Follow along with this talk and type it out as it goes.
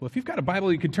Well, if you've got a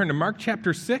Bible, you could turn to Mark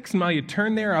chapter 6, and while you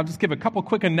turn there, I'll just give a couple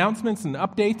quick announcements and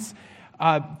updates.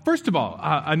 First of all,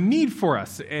 a need for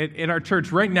us at our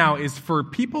church right now is for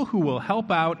people who will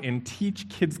help out and teach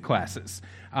kids classes.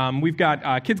 We've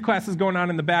got kids classes going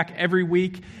on in the back every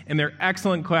week, and they're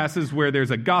excellent classes where there's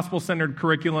a gospel-centered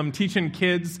curriculum teaching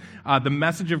kids the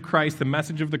message of Christ, the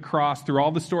message of the cross through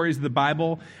all the stories of the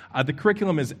Bible. The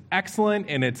curriculum is excellent,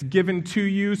 and it's given to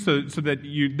you so that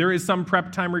there is some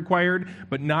prep time required,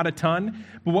 but not a ton.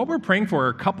 But what we're praying for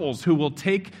are couples who will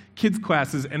take kids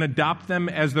classes and adopt them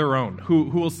as their own, who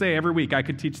will say every week, I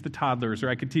could teach the toddlers, or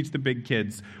I could teach the big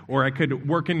kids, or I could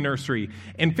work in nursery.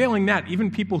 And failing that,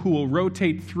 even people who will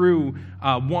rotate through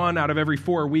one out of every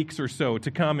 4 weeks or so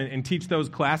to come and teach those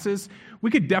classes, we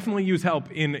could definitely use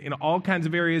help in all kinds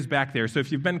of areas back there. So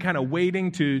if you've been kind of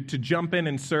waiting to jump in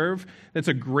and serve, that's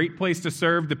a great place to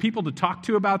serve. The people to talk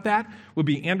to about that would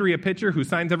be Andrea Pitcher, who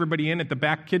signs everybody in at the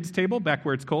back kids table, back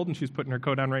where it's cold, and she's putting her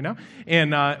coat on right now,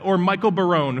 and or Michael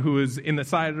Barone, who is in the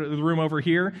side of the room over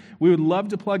here. We would love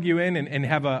to plug you in and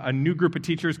have a new group of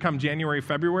teachers come January,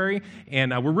 February,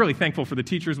 and we're really thankful for the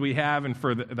teachers we have and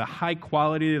for the high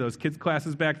quality of those kids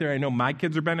classes back there. I know my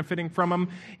kids are benefiting from them,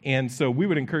 and so we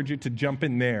would encourage you to jump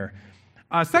in there.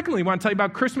 Secondly, I want to tell you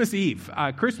about Christmas Eve.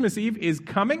 Christmas Eve is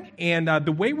coming, and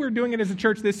the way we're doing it as a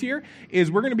church this year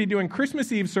is we're going to be doing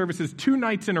Christmas Eve services 2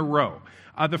 nights in a row.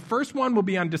 The first one will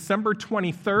be on December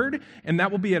 23rd, and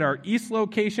that will be at our east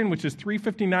location, which is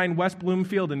 359 West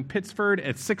Bloomfield in Pittsford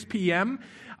at 6 p.m.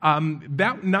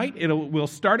 That night, we'll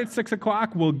start at 6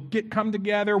 o'clock. We'll come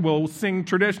together. We'll sing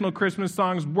traditional Christmas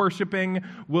songs, worshiping.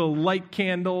 We'll light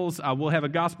candles. We'll have a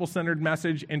gospel-centered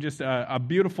message and just a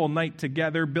beautiful night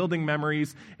together, building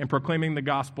memories and proclaiming the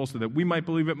gospel so that we might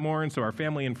believe it more and so our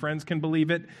family and friends can believe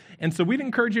it. And so we'd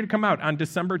encourage you to come out on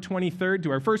December 23rd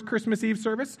to our first Christmas Eve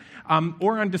service,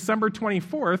 or on December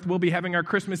 24th, we'll be having our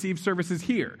Christmas Eve services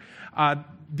here.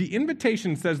 The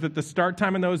invitation says that the start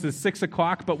time in those is 6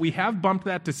 o'clock, but we have bumped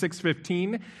that to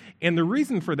 6:15, and the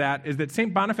reason for that is that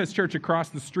St. Boniface Church across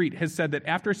the street has said that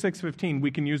after 6:15 we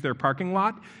can use their parking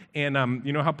lot, and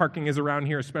you know how parking is around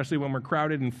here, especially when we're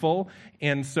crowded and full,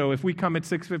 and so if we come at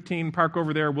 6:15, park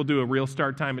over there, we'll do a real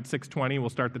start time at 6:20, we'll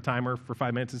start the timer for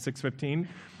 5 minutes at 6:15.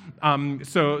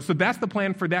 So that's the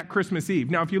plan for that Christmas Eve.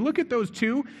 Now, if you look at those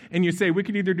two, and you say we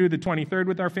could either do the 23rd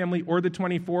with our family or the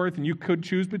 24th, and you could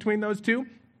choose between those two,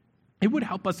 it would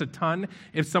help us a ton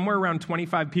if somewhere around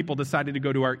 25 people decided to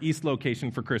go to our east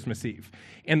location for Christmas Eve.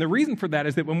 And the reason for that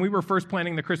is that when we were first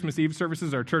planning the Christmas Eve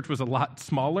services, our church was a lot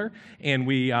smaller, and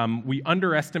we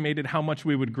underestimated how much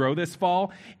we would grow this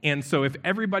fall. And so if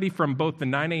everybody from both the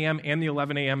 9 a.m. and the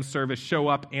 11 a.m. service show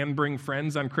up and bring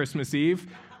friends on Christmas Eve,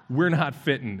 we're not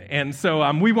fitting. And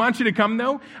so we want you to come,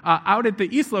 though. Out at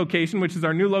the east location, which is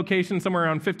our new location, somewhere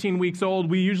around 15 weeks old,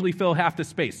 we usually fill half the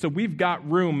space. So we've got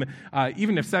room,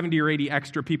 even if 70 or 80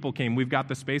 extra people came, we've got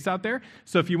the space out there.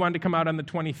 So if you wanted to come out on the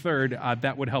 23rd,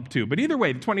 that would help too. But either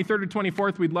way, the 23rd or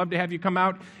 24th, we'd love to have you come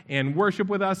out and worship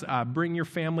with us. Bring your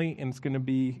family, and it's going to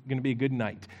be a good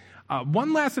night.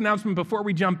 One last announcement before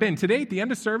we jump in. Today, at the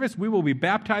end of service, we will be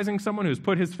baptizing someone who's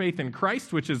put his faith in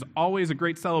Christ, which is always a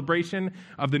great celebration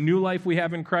of the new life we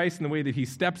have in Christ and the way that he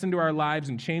steps into our lives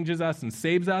and changes us and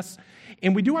saves us.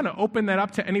 And we do want to open that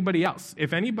up to anybody else.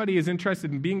 If anybody is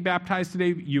interested in being baptized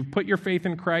today, you've put your faith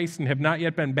in Christ and have not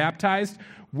yet been baptized,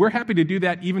 we're happy to do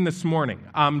that even this morning.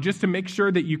 Just to make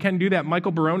sure that you can do that,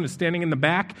 Michael Barone is standing in the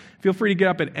back. Feel free to get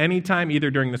up at any time,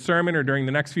 either during the sermon or during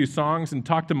the next few songs, and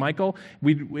talk to Michael.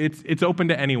 It's open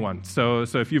to anyone. So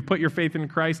if you've put your faith in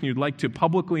Christ and you'd like to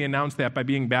publicly announce that by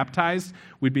being baptized,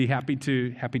 we'd be happy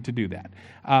to do that.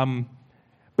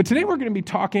 But today we're going to be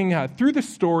talking through the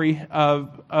story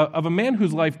of a man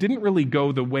whose life didn't really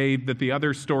go the way that the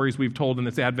other stories we've told in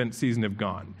this Advent season have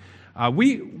gone.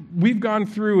 We've gone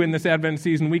through in this Advent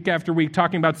season, week after week,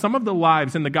 talking about some of the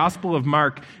lives in the Gospel of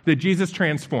Mark that Jesus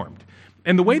transformed.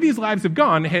 And the way these lives have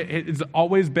gone has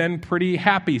always been pretty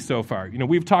happy so far. You know,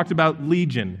 we've talked about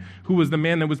Legion, who was the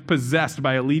man that was possessed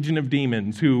by a legion of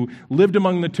demons, who lived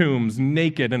among the tombs,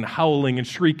 naked and howling and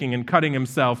shrieking and cutting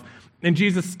himself. And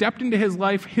Jesus stepped into his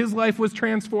life was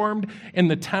transformed, and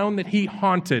the town that he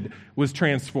haunted was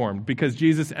transformed because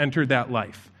Jesus entered that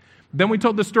life. Then we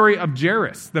told the story of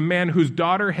Jairus, the man whose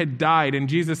daughter had died, and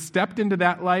Jesus stepped into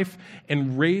that life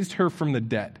and raised her from the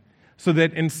dead, so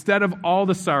that instead of all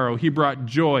the sorrow, he brought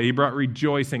joy, he brought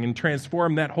rejoicing, and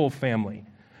transformed that whole family.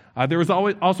 There was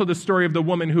also the story of the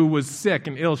woman who was sick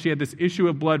and ill. She had this issue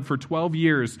of blood for 12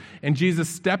 years, and Jesus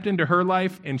stepped into her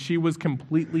life, and she was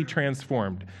completely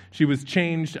transformed. She was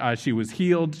changed, she was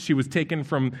healed, she was taken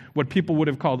from what people would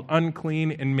have called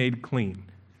unclean and made clean.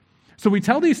 So we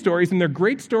tell these stories, and they're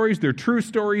great stories. They're true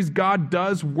stories. God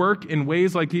does work in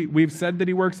ways like we've said that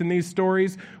he works in these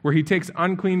stories, where he takes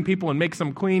unclean people and makes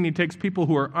them clean. He takes people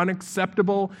who are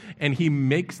unacceptable, and he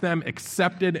makes them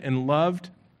accepted and loved.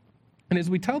 And as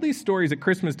we tell these stories at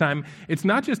Christmas time, it's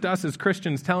not just us as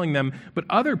Christians telling them, but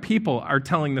other people are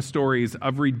telling the stories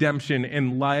of redemption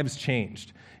and lives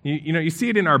changed. You see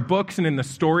it in our books and in the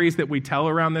stories that we tell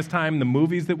around this time, the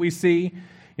movies that we see.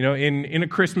 In A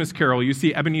Christmas Carol, you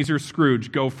see Ebenezer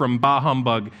Scrooge go from bah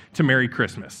humbug to Merry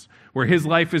Christmas, where his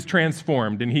life is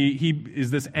transformed, and he is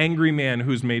this angry man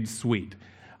who's made sweet.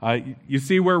 You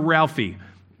see where Ralphie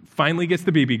finally gets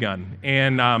the BB gun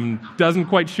and doesn't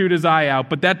quite shoot his eye out,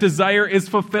 but that desire is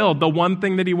fulfilled. The one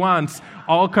thing that he wants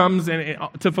all comes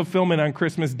to fulfillment on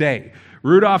Christmas Day.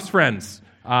 Rudolph's friends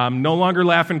no longer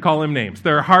laugh and call him names.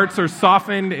 Their hearts are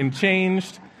softened and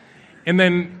changed. And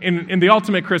then in the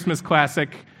ultimate Christmas classic,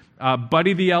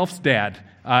 Buddy the Elf's dad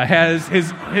has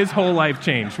his whole life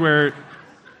changed, where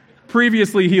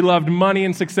previously he loved money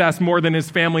and success more than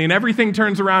his family, and everything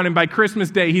turns around, and by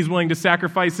Christmas Day he's willing to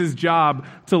sacrifice his job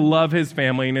to love his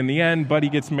family, and in the end, Buddy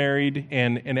gets married,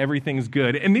 and everything's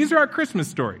good. And these are our Christmas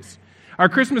stories. Our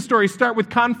Christmas stories start with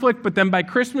conflict, but then by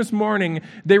Christmas morning,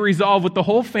 they resolve with the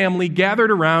whole family gathered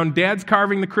around. Dad's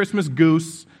carving the Christmas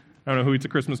goose. I don't know who eats a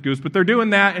Christmas goose, but they're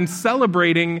doing that and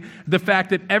celebrating the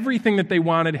fact that everything that they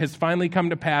wanted has finally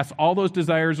come to pass. All those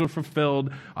desires were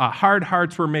fulfilled. Hard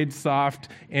hearts were made soft,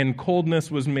 and coldness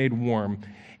was made warm.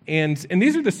 And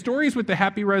these are the stories with the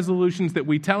happy resolutions that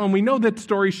we tell, and we know that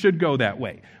stories should go that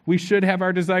way. We should have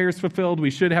our desires fulfilled. We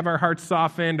should have our hearts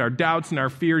softened. Our doubts and our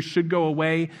fears should go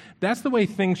away. That's the way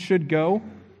things should go.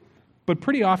 But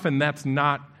pretty often, that's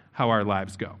not how our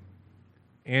lives go.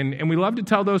 And we love to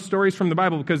tell those stories from the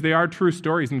Bible because they are true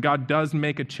stories, and God does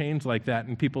make a change like that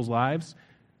in people's lives.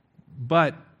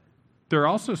 But there are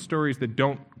also stories that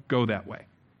don't go that way.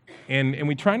 And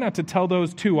we try not to tell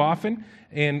those too often,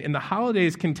 and the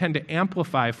holidays can tend to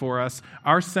amplify for us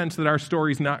our sense that our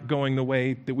story's not going the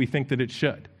way that we think that it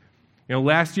should.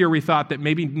 Last year we thought that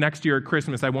maybe next year at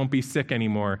Christmas I won't be sick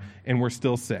anymore, and we're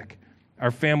still sick.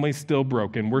 Our family's still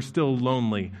broken. We're still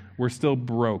lonely. We're still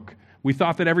broke. We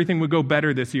thought that everything would go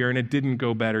better this year, and it didn't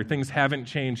go better. Things haven't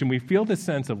changed, and we feel this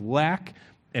sense of lack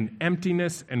and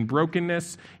emptiness and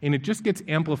brokenness, and it just gets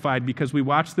amplified because we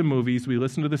watch the movies, we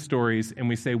listen to the stories, and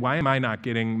we say, why am I not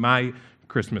getting my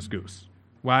Christmas goose?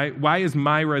 Why is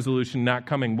my resolution not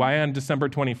coming? Why on December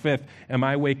 25th am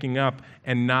I waking up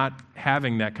and not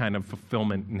having that kind of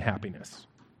fulfillment and happiness?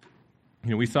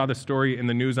 We saw the story in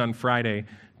the news on Friday,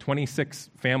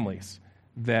 26 families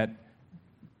that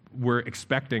were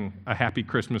expecting a happy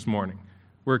Christmas morning.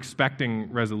 We're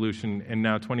expecting resolution, and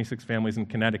now 26 families in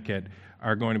Connecticut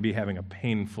are going to be having a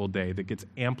painful day that gets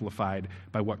amplified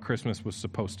by what Christmas was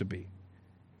supposed to be.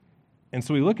 And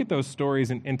so we look at those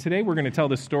stories, and today we're going to tell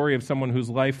the story of someone whose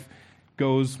life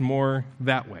goes more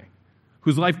that way,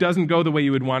 whose life doesn't go the way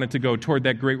you would want it to go toward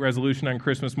that great resolution on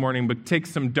Christmas morning, but takes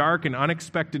some dark and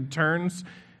unexpected turns.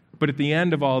 But at the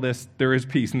end of all this, there is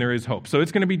peace and there is hope. So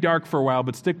it's going to be dark for a while,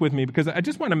 but stick with me because I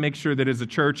just want to make sure that as a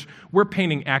church, we're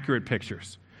painting accurate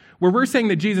pictures. Where we're saying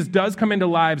that Jesus does come into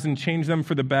lives and change them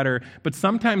for the better, but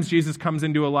sometimes Jesus comes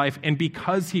into a life, and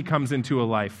because he comes into a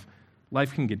life,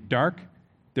 life can get dark,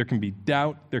 there can be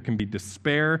doubt, there can be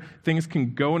despair, things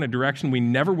can go in a direction we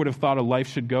never would have thought a life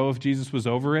should go if Jesus was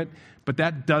over it, but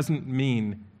that doesn't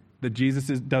mean that Jesus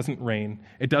doesn't reign.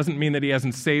 It doesn't mean that he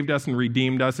hasn't saved us and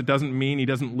redeemed us. It doesn't mean he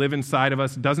doesn't live inside of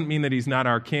us. It doesn't mean that he's not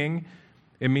our king.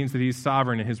 It means that he's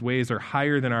sovereign and his ways are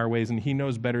higher than our ways, and he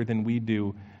knows better than we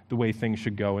do the way things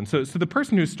should go. And so the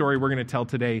person whose story we're going to tell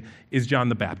today is John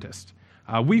the Baptist.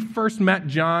 We first met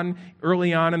John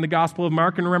early on in the Gospel of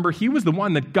Mark, and remember, he was the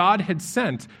one that God had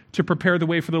sent to prepare the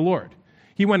way for the Lord.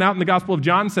 He went out, in the Gospel of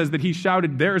John says that he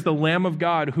shouted, "There is the Lamb of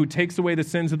God who takes away the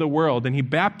sins of the world." And he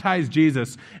baptized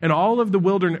Jesus, and all of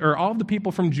the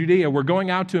people from Judea were going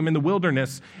out to him in the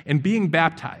wilderness and being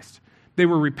baptized. They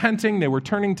were repenting, they were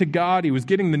turning to God. He was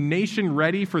getting the nation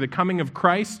ready for the coming of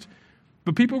Christ,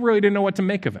 but people really didn't know what to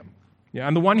make of him.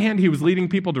 On the one hand, he was leading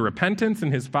people to repentance,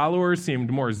 and his followers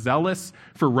seemed more zealous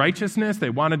for righteousness. They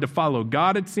wanted to follow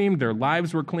God, it seemed. Their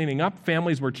lives were cleaning up,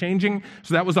 families were changing,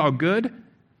 so that was all good.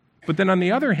 But then on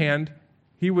the other hand,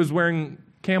 he was wearing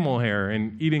camel hair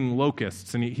and eating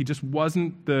locusts, and he just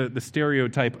wasn't the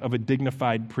stereotype of a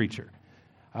dignified preacher.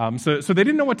 So they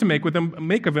didn't know what to make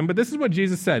of him, but this is what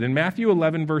Jesus said. In Matthew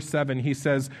 11, verse 7, he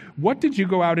says, "What did you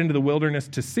go out into the wilderness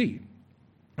to see?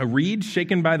 A reed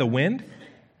shaken by the wind?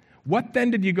 What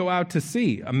then did you go out to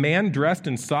see? A man dressed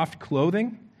in soft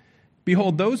clothing?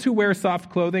 Behold, those who wear soft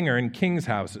clothing are in kings'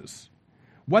 houses.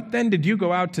 What then did you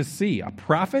go out to see? A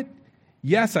prophet?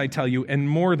 Yes, I tell you, and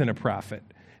more than a prophet.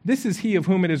 This is he of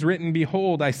whom it is written,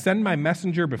 'Behold, I send my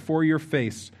messenger before your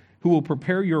face, who will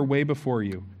prepare your way before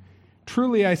you.'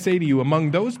 Truly I say to you, among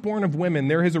those born of women,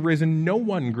 there has arisen no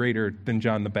one greater than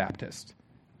John the Baptist.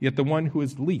 Yet the one who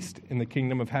is least in the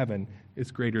kingdom of heaven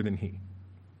is greater than he."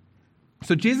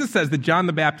 So Jesus says that John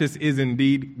the Baptist is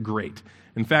indeed great.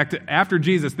 In fact, after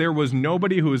Jesus, there was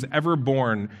nobody who was ever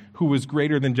born who was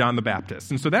greater than John the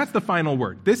Baptist. And so that's the final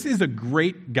word. This is a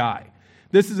great guy.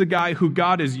 This is a guy who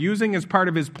God is using as part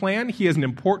of his plan. He has an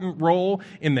important role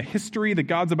in the history that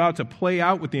God's about to play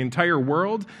out with the entire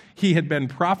world. He had been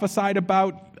prophesied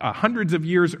about hundreds of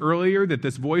years earlier that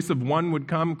this voice of one would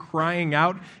come crying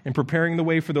out and preparing the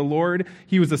way for the Lord.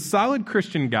 He was a solid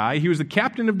Christian guy. He was the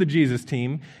captain of the Jesus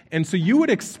team. And so you would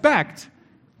expect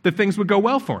that things would go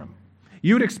well for him.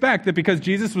 You would expect that because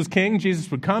Jesus was king, Jesus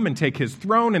would come and take his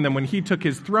throne, and then when he took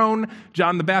his throne,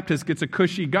 John the Baptist gets a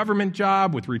cushy government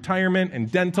job with retirement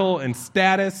and dental and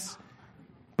status.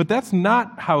 But that's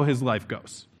not how his life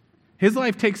goes. His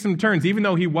life takes some turns. Even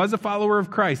though he was a follower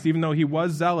of Christ, even though he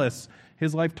was zealous,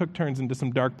 his life took turns into some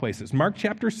dark places. Mark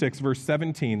chapter 6, verse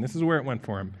 17, this is where it went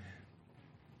for him.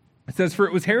 It says, "For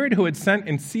it was Herod who had sent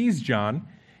and seized John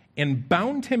and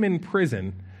bound him in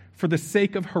prison for the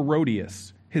sake of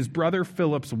Herodias, his brother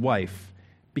Philip's wife,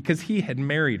 because he had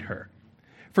married her.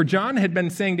 For John had been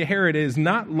saying to Herod, 'It is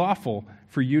not lawful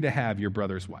for you to have your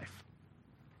brother's wife.'"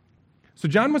 So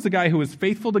John was a guy who was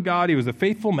faithful to God. He was a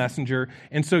faithful messenger.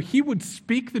 And so he would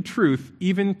speak the truth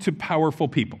even to powerful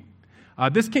people.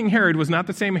 This King Herod was not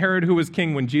the same Herod who was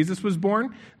king when Jesus was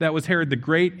born. That was Herod the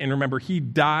Great. And remember, he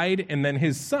died, and then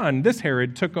his son, this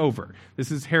Herod, took over. This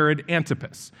is Herod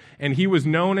Antipas. And he was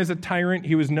known as a tyrant.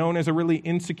 He was known as a really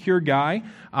insecure guy.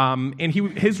 And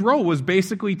his role was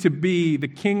basically to be the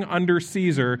king under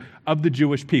Caesar of the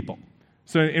Jewish people.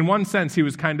 So in one sense, he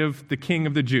was kind of the king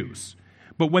of the Jews.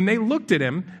 But when they looked at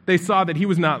him, they saw that he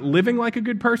was not living like a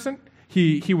good person.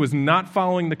 He was not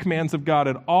following the commands of God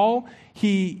at all.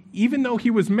 Even though he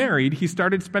was married, he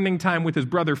started spending time with his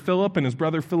brother Philip and his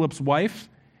brother Philip's wife,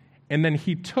 and then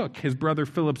he took his brother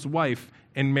Philip's wife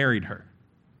and married her.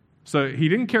 So he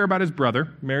didn't care about his brother,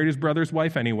 married his brother's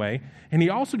wife anyway, and he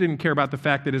also didn't care about the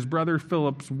fact that his brother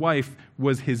Philip's wife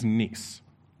was his niece.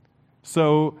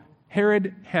 So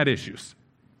Herod had issues,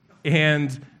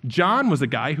 and John was a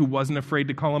guy who wasn't afraid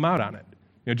to call him out on it.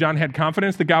 John had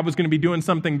confidence that God was going to be doing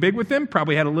something big with him,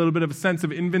 probably had a little bit of a sense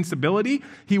of invincibility.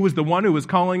 He was the one who was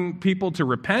calling people to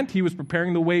repent. He was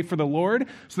preparing the way for the Lord,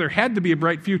 so there had to be a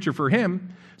bright future for him.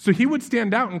 So he would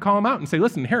stand out and call him out and say,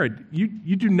 "Listen, Herod, you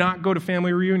do not go to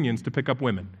family reunions to pick up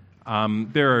women.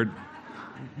 There are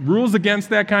rules against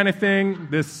that kind of thing.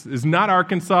 This is not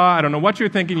Arkansas. I don't know what you're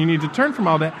thinking. You need to turn from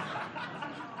all that."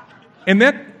 And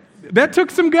that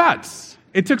took some guts.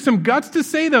 It took some guts to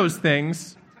say those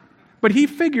things. But he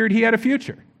figured he had a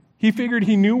future. He figured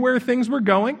he knew where things were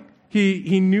going.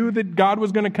 He knew that God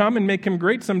was going to come and make him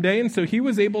great someday, and so he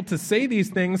was able to say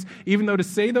these things, even though to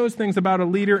say those things about a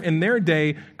leader in their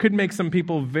day could make some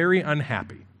people very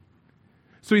unhappy.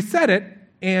 So he said it,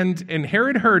 and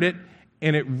Herod heard it,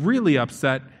 and it really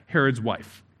upset Herod's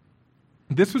wife.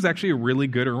 This was actually a really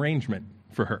good arrangement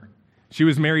for her. She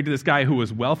was married to this guy who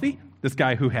was wealthy, this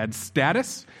guy who had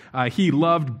status. He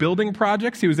loved building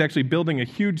projects. He was actually building a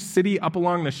huge city up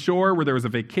along the shore where there was a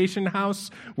vacation house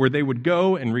where they would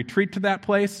go and retreat to that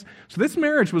place. So this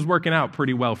marriage was working out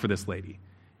pretty well for this lady.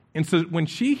 And so when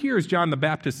she hears John the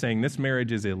Baptist saying this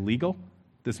marriage is illegal,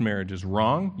 this marriage is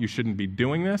wrong, you shouldn't be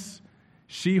doing this,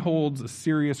 she holds a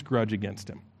serious grudge against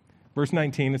him. Verse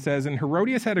 19, it says, "And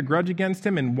Herodias had a grudge against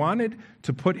him and wanted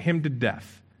to put him to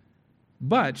death.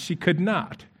 But she could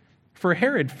not, for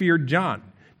Herod feared John,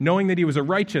 knowing that he was a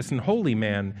righteous and holy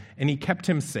man, and he kept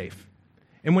him safe.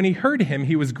 And when he heard him,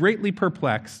 he was greatly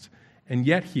perplexed, and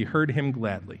yet he heard him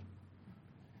gladly."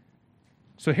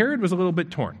 So Herod was a little bit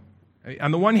torn.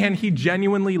 On the one hand, he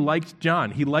genuinely liked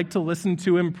John. He liked to listen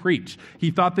to him preach.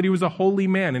 He thought that he was a holy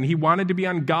man, and he wanted to be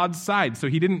on God's side, so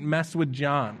he didn't mess with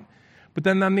John. But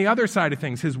then on the other side of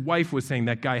things, his wife was saying,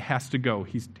 "That guy has to go.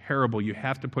 He's terrible. You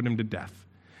have to put him to death."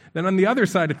 Then on the other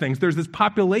side of things, there's this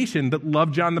population that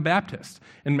loved John the Baptist.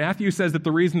 And Matthew says that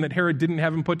the reason that Herod didn't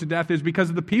have him put to death is because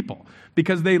of the people,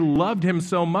 because they loved him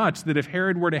so much that if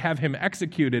Herod were to have him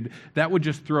executed, that would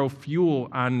just throw fuel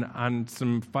on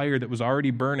some fire that was already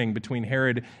burning between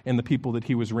Herod and the people that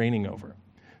he was reigning over.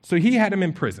 So he had him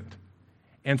imprisoned.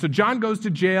 And so John goes to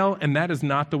jail, and that is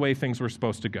not the way things were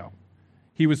supposed to go.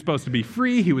 He was supposed to be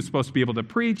free. He was supposed to be able to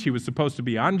preach. He was supposed to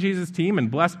be on Jesus' team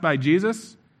and blessed by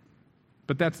Jesus.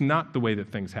 But that's not the way that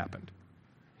things happened.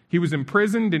 He was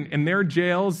imprisoned in their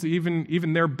jails,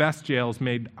 even their best jails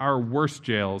made our worst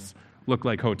jails look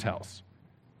like hotels,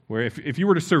 where if you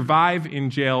were to survive in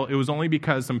jail, it was only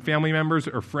because some family members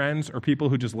or friends or people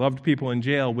who just loved people in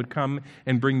jail would come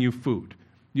and bring you food.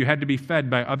 You had to be fed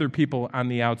by other people on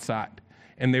the outside,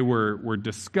 and they were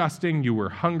disgusting, you were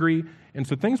hungry, and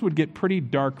so things would get pretty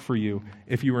dark for you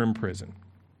if you were in prison.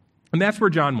 And that's where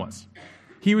John was.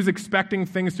 He was expecting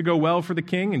things to go well for the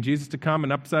king and Jesus to come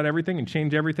and upset everything and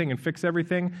change everything and fix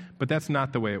everything, but that's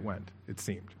not the way it went, it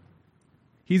seemed.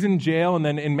 He's in jail, and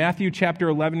then in Matthew chapter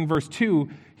 11, verse 2,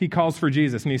 he calls for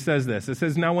Jesus, and he says this. It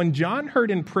says, "Now when John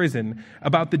heard in prison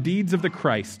about the deeds of the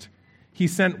Christ, he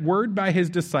sent word by his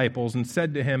disciples and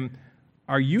said to him,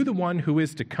 'Are you the one who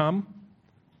is to come,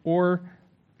 or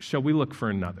shall we look for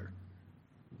another?'"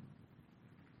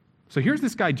 So here's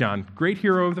this guy, John, great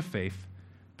hero of the faith,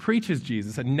 preaches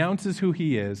Jesus, announces who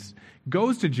he is,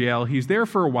 goes to jail. He's there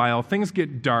for a while. Things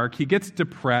get dark. He gets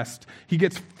depressed. He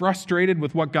gets frustrated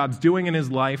with what God's doing in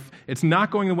his life. It's not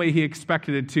going the way he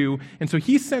expected it to. And so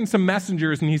he sends some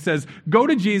messengers and he says, "Go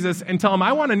to Jesus and tell him,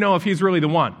 I want to know if he's really the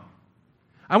one.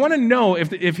 I want to know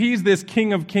if he's this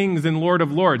King of Kings and Lord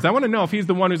of Lords. I want to know if he's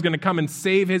the one who's going to come and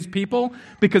save his people,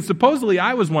 because supposedly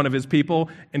I was one of his people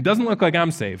and doesn't look like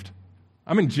I'm saved.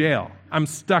 I'm in jail. I'm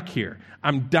stuck here.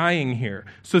 I'm dying here.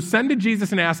 So send to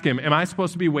Jesus and ask him, am I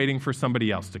supposed to be waiting for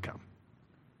somebody else to come?"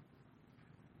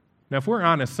 Now, if we're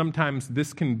honest, sometimes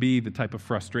this can be the type of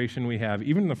frustration we have,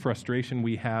 even the frustration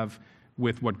we have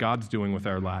with what God's doing with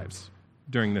our lives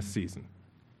during this season.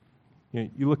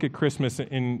 You look at Christmas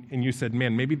and you said,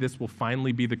 man, maybe this will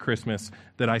finally be the Christmas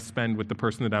that I spend with the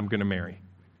person that I'm going to marry.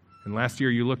 And last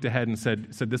year you looked ahead and said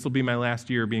this will be my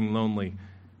last year being lonely,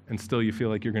 and still you feel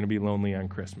like you're going to be lonely on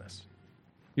Christmas.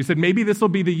 You said, maybe this will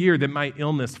be the year that my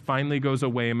illness finally goes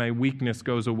away and my weakness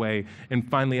goes away, and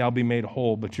finally I'll be made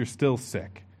whole, but you're still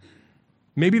sick.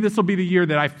 Maybe this will be the year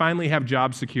that I finally have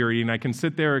job security and I can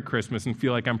sit there at Christmas and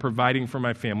feel like I'm providing for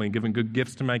my family and giving good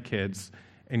gifts to my kids,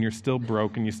 and you're still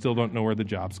broke and you still don't know where the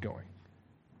job's going.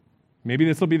 Maybe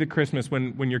this will be the Christmas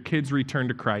when your kids return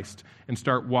to Christ and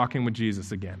start walking with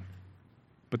Jesus again,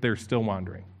 but they're still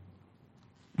wandering.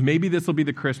 Maybe this will be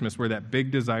the Christmas where that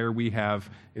big desire we have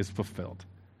is fulfilled,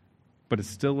 but it's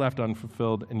still left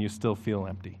unfulfilled and you still feel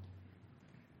empty.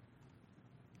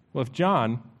 Well, if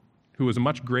John, who was a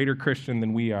much greater Christian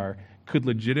than we are, could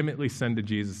legitimately send to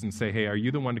Jesus and say, hey, are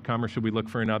you the one to come or should we look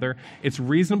for another? It's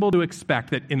reasonable to expect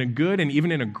that in a good and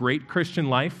even in a great Christian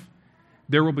life,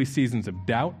 there will be seasons of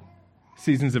doubt,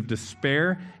 seasons of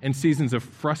despair, and seasons of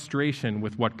frustration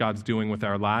with what God's doing with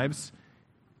our lives.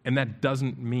 And that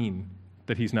doesn't mean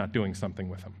that he's not doing something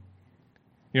with them.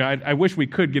 You know, I wish we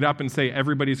could get up and say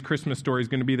everybody's Christmas story is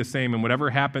going to be the same, and whatever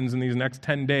happens in these next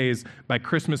 10 days, by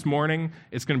Christmas morning,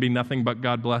 it's going to be nothing but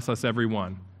God bless us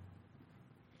everyone.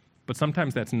 But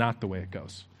sometimes that's not the way it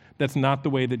goes. That's not the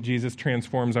way that Jesus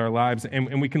transforms our lives.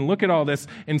 And we can look at all this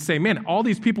and say, man, all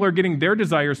these people are getting their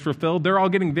desires fulfilled. They're all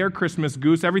getting their Christmas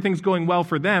goose. Everything's going well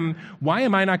for them. Why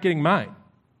am I not getting mine?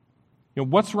 You know,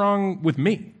 what's wrong with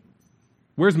me?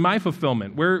 Where's my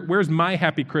fulfillment? Where's my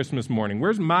happy Christmas morning?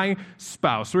 Where's my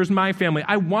spouse? Where's my family?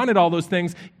 I wanted all those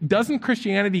things. Doesn't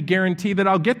Christianity guarantee that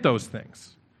I'll get those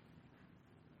things?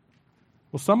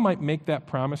 Well, some might make that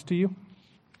promise to you,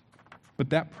 but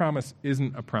that promise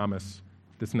isn't a promise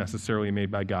that's necessarily made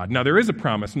by God. Now, there is a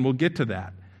promise, and we'll get to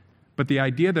that, but the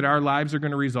idea that our lives are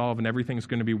going to resolve and everything's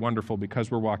going to be wonderful because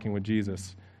we're walking with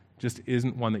Jesus just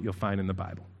isn't one that you'll find in the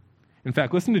Bible. In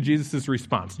fact, listen to Jesus'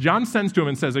 response. John sends to him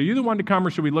and says, are you the one to come or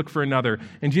should we look for another?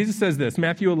 And Jesus says this,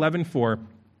 Matthew 11:4,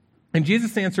 and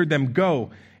Jesus answered them,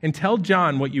 go and tell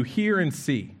John what you hear and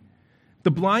see. The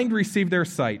blind receive their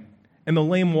sight, and the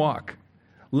lame walk.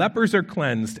 Lepers are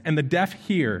cleansed, and the deaf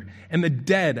hear, and the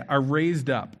dead are raised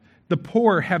up. The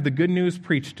poor have the good news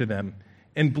preached to them,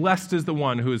 and blessed is the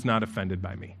one who is not offended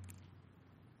by me.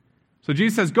 So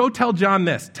Jesus says, go tell John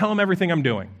this. Tell him everything I'm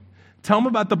doing. Tell him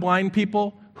about the blind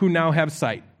people who now have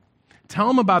sight. Tell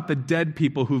them about the dead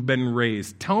people who've been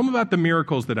raised. Tell them about the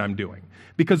miracles that I'm doing.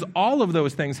 Because all of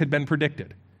those things had been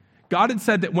predicted. God had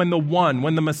said that when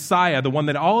the Messiah, the one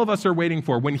that all of us are waiting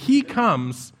for, when he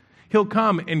comes, he'll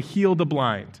come and heal the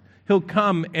blind. He'll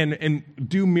come and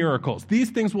do miracles. These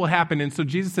things will happen. And so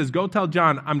Jesus says, go tell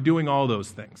John, I'm doing all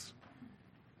those things.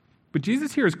 But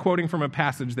Jesus here is quoting from a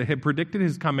passage that had predicted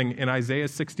his coming in Isaiah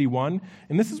 61,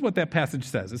 and this is what that passage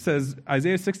says. It says,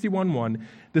 Isaiah 61:1,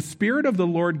 the Spirit of the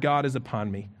Lord God is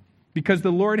upon me, because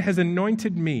the Lord has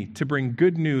anointed me to bring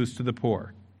good news to the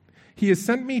poor. He has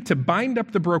sent me to bind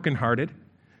up the brokenhearted,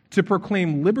 to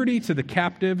proclaim liberty to the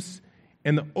captives,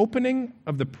 and the opening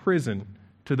of the prison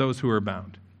to those who are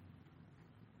bound.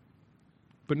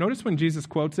 But notice when Jesus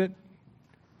quotes it,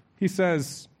 he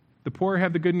says, the poor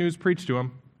have the good news preached to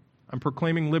them. I'm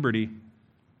proclaiming liberty,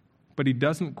 but he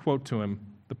doesn't quote to him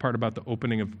the part about the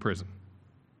opening of the prison.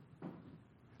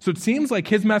 So it seems like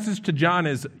his message to John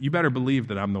is, you better believe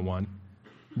that I'm the one.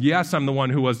 Yes, I'm the one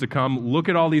who was to come. Look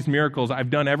at all these miracles. I've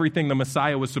done everything the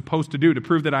Messiah was supposed to do to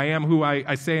prove that I am who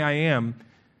I say I am,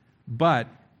 but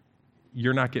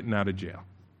you're not getting out of jail.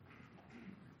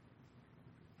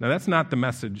 Now, that's not the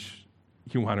message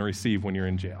you want to receive when you're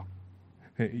in jail.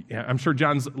 I'm sure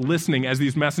John's listening as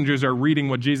these messengers are reading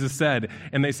what Jesus said,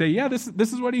 and they say, yeah, this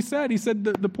is what he said. He said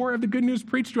the poor have the good news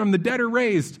preached to him, the dead are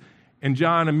raised. And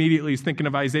John immediately is thinking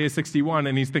of Isaiah 61,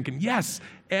 and he's thinking, yes,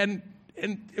 and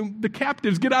the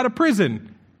captives get out of prison. And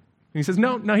he says,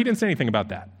 no, he didn't say anything about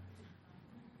that.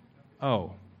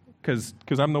 Oh, because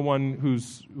I'm the one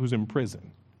who's in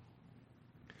prison.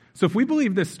 So if we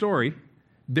believe this story,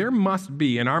 there must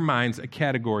be in our minds a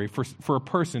category for a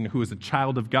person who is a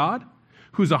child of God,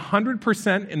 who's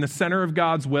 100% in the center of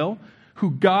God's will,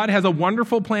 who God has a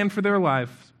wonderful plan for their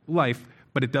life,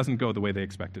 but it doesn't go the way they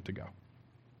expect it to go.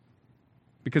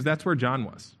 Because that's where John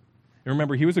was. And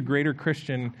remember, he was a greater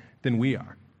Christian than we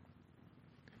are.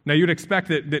 Now, you'd expect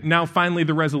that now finally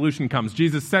the resolution comes.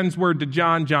 Jesus sends word to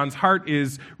John. John's heart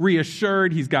is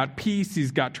reassured. He's got peace.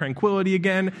 He's got tranquility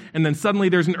again. And then suddenly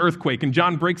there's an earthquake, and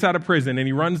John breaks out of prison, and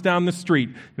he runs down the street.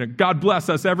 God bless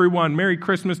us, everyone. Merry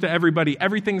Christmas to everybody.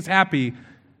 Everything's happy.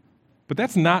 But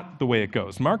that's not the way it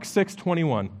goes. Mark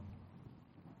 6:21.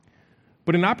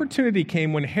 But an opportunity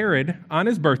came when Herod, on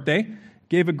his birthday,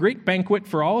 gave a great banquet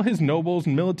for all his nobles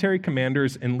and military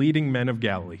commanders and leading men of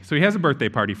Galilee. So he has a birthday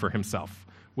party for himself,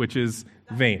 which is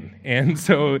vain. And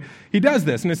so he does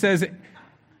this, and it says,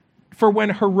 for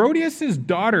when Herodias'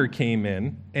 daughter came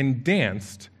in and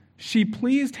danced, she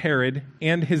pleased Herod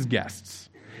and his guests.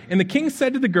 And the king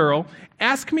said to the girl,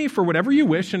 ask me for whatever you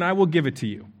wish, and I will give it to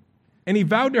you. And he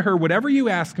vowed to her, whatever you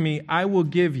ask me, I will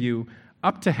give you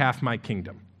up to half my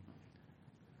kingdom.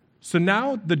 So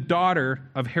now the daughter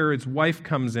of Herod's wife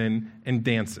comes in and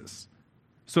dances.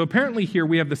 So apparently here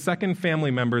we have the second family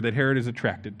member that Herod is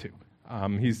attracted to.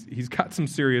 He's got some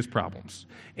serious problems.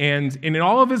 And in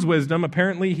all of his wisdom,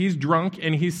 apparently he's drunk,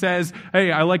 and he says,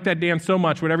 hey, I like that dance so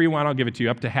much, whatever you want, I'll give it to you,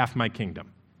 up to half my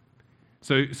kingdom.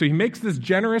 So he makes this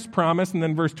generous promise, and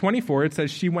then verse 24, it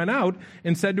says, she went out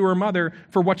and said to her mother,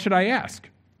 for what should I ask?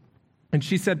 And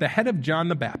she said, the head of John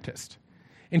the Baptist.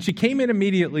 And she came in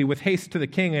immediately with haste to the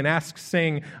king and asked,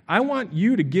 saying, I want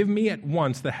you to give me at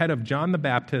once the head of John the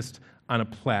Baptist on a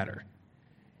platter.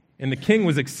 And the king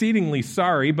was exceedingly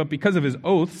sorry, but because of his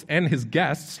oaths and his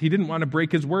guests, he didn't want to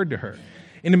break his word to her.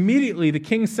 And immediately the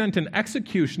king sent an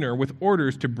executioner with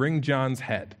orders to bring John's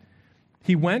head.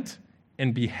 He went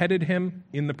and beheaded him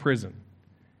in the prison,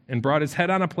 and brought his head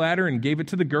on a platter and gave it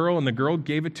to the girl, and the girl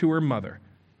gave it to her mother.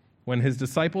 When his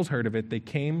disciples heard of it, they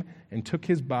came and took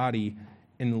his body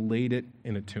and laid it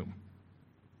in a tomb.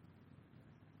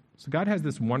 So God has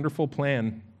this wonderful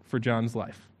plan for John's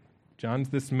life. John's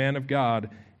this man of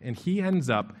God, and he ends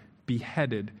up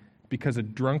beheaded because a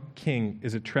drunk king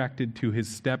is attracted to his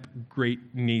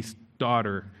step-great-niece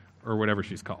daughter, or whatever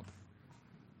she's called.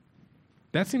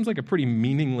 That seems like a pretty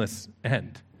meaningless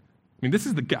end. I mean, this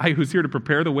is the guy who's here to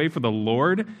prepare the way for the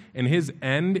Lord, and his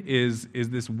end is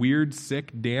this weird,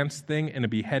 sick dance thing and a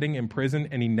beheading in prison,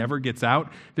 and he never gets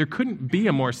out. There couldn't be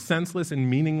a more senseless and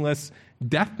meaningless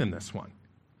death than this one.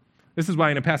 This is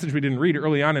why in a passage we didn't read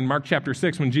early on in Mark chapter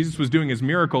 6, when Jesus was doing his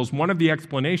miracles, one of the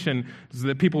explanations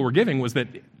that people were giving was that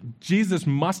Jesus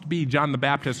must be John the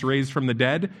Baptist raised from the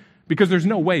dead, because there's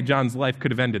no way John's life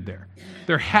could have ended there.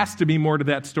 There has to be more to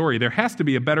that story. There has to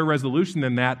be a better resolution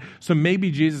than that. So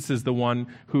maybe Jesus is the one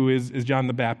who is John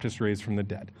the Baptist raised from the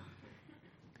dead.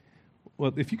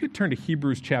 Well, if you could turn to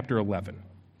Hebrews chapter 11.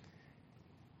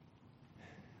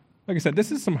 Like I said,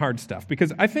 this is some hard stuff,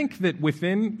 because I think that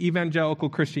within evangelical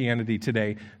Christianity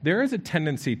today, there is a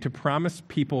tendency to promise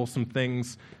people some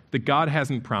things that God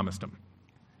hasn't promised them.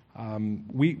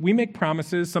 We make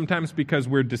promises sometimes because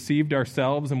we're deceived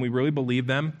ourselves and we really believe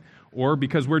them, or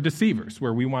because we're deceivers,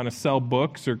 where we want to sell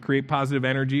books or create positive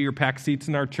energy or pack seats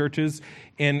in our churches.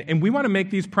 And we want to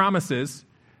make these promises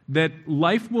that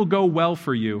life will go well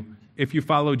for you if you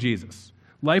follow Jesus.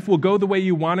 Life will go the way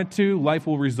you want it to. Life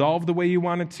will resolve the way you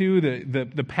want it to.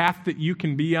 The path that you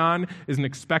can be on is an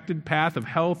expected path of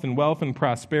health and wealth and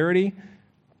prosperity.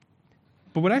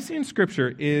 But what I see in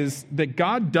Scripture is that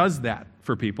God does that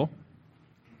for people.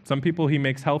 Some people he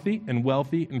makes healthy and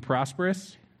wealthy and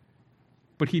prosperous,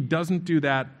 but he doesn't do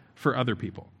that for other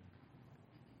people.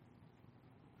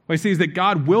 What I see is that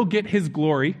God will get his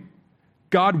glory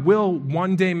God will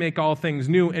one day make all things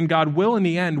new, and God will in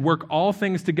the end work all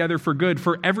things together for good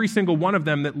for every single one of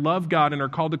them that love God and are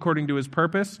called according to his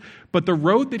purpose. But the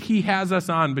road that he has us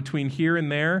on between here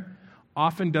and there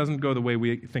often doesn't go the way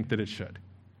we think that it should.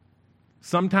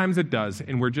 Sometimes it does,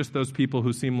 and we're just those people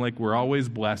who seem like we're always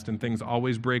blessed and things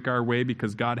always break our way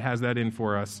because God has that in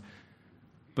for us.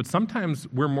 But sometimes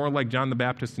we're more like John the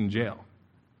Baptist in jail.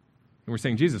 And we're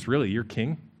saying, Jesus, really, you're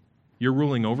king? You're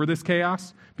ruling over this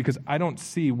chaos? Because I don't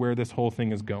see where this whole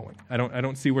thing is going. I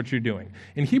don't see what you're doing.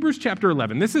 In Hebrews chapter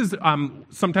 11, this is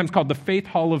sometimes called the Faith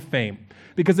Hall of Fame,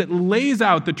 because it lays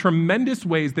out the tremendous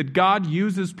ways that God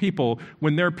uses people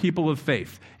when they're people of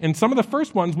faith. And some of the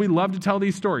first ones, we love to tell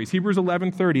these stories. Hebrews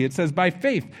 11:30, it says, by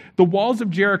faith, the walls of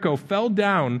Jericho fell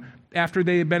down after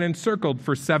they had been encircled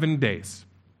for 7 days.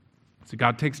 So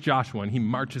God takes Joshua and he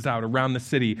marches out around the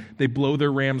city. They blow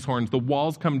their ram's horns. The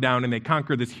walls come down and they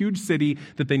conquer this huge city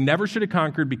that they never should have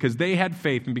conquered because they had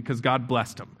faith and because God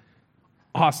blessed them.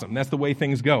 Awesome. That's the way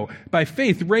things go. By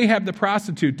faith, Rahab the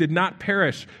prostitute did not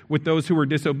perish with those who were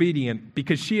disobedient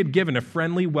because she had given a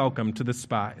friendly welcome to the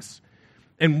spies.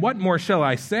 And what more shall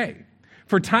I say?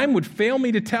 For time would fail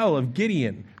me to tell of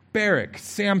Gideon, Barak,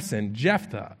 Samson,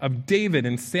 Jephthah, of David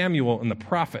and Samuel and the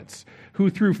prophets, who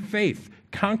through faith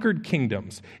conquered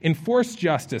kingdoms, enforced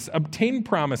justice, obtained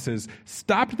promises,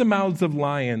 stopped the mouths of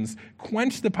lions,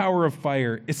 quenched the power of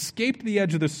fire, escaped the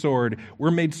edge of the sword, were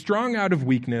made strong out of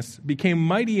weakness, became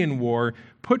mighty in war,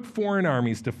 put foreign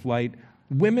armies to flight.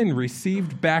 Women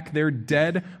received back their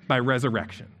dead by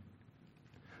resurrection.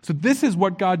 So this is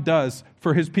what God does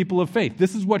for his people of faith.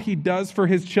 This is what he does for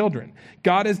his children.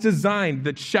 God has designed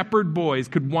that shepherd boys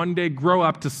could one day grow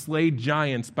up to slay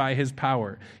giants by his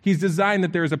power. He's designed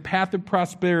that there is a path of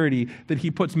prosperity that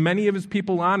he puts many of his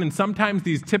people on, and sometimes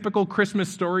these typical Christmas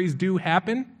stories do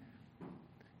happen,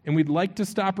 and we'd like to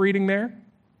stop reading there,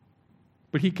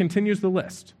 but he continues the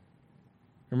list.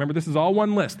 Remember, this is all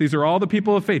one list. These are all the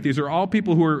people of faith. These are all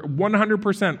people who are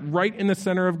 100% right in the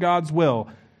center of God's will.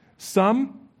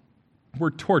 Some were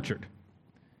tortured,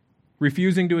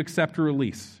 refusing to accept a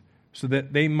release so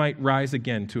that they might rise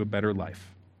again to a better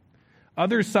life.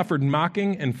 Others suffered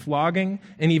mocking and flogging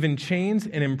and even chains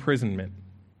and imprisonment.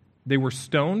 They were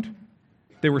stoned,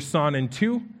 they were sawn in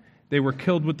two, they were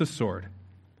killed with the sword.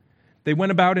 They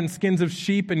went about in skins of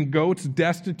sheep and goats,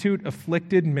 destitute,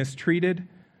 afflicted, mistreated,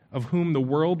 of whom the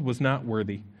world was not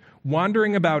worthy,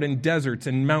 wandering about in deserts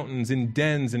and mountains, in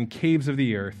dens and caves of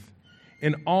the earth.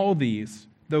 And all these,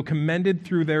 though commended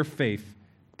through their faith,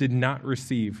 did not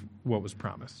receive what was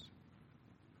promised.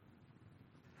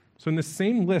 So in the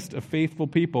same list of faithful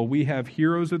people, we have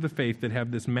heroes of the faith that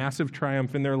have this massive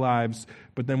triumph in their lives,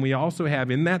 but then we also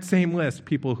have in that same list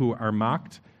people who are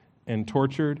mocked and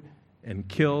tortured and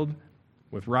killed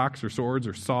with rocks or swords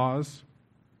or saws,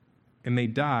 and they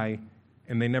die,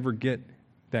 and they never get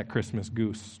that Christmas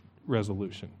goose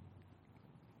resolution.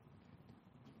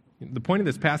 The point of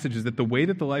this passage is that the way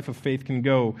that the life of faith can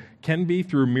go can be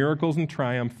through miracles and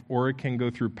triumph, or it can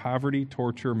go through poverty,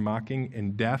 torture, mocking,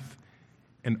 and death.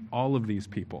 And all of these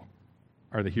people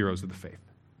are the heroes of the faith.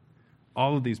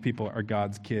 All of these people are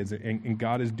God's kids, and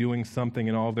God is doing something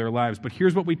in all of their lives. But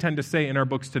here's what we tend to say in our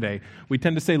books today. We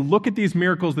tend to say, look at these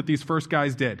miracles that these first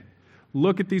guys did.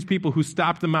 Look at these people who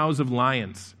stopped the mouths of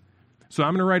lions. So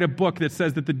I'm going to write a book that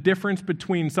says that the difference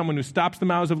between someone who stops the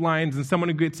mouths of lions and someone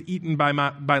who gets eaten by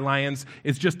lions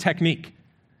is just technique.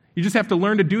 You just have to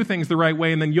learn to do things the right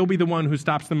way, and then you'll be the one who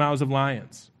stops the mouths of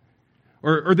lions.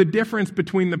 Or the difference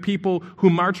between the people who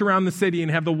march around the city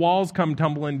and have the walls come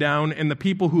tumbling down and the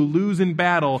people who lose in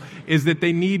battle is that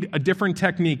they need a different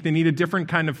technique. They need a different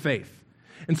kind of faith.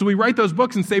 And so we write those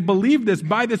books and say, believe this,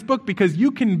 buy this book, because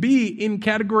you can be in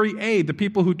category A, the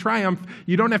people who triumph.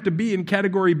 You don't have to be in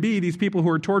category B, these people who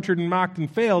are tortured and mocked and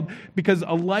failed, because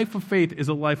a life of faith is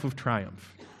a life of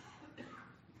triumph.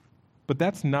 But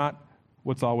that's not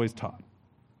what's always taught.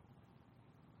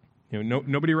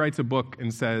 Nobody writes a book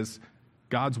and says,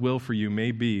 God's will for you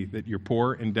may be that you're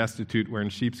poor and destitute, wearing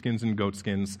sheepskins and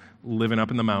goatskins, living up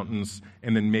in the mountains,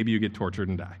 and then maybe you get tortured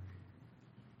and die.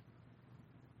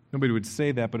 Nobody would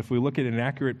say that, but if we look at an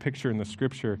accurate picture in the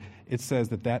Scripture, it says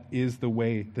that that is the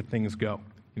way that things go.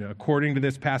 According to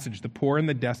this passage, the poor and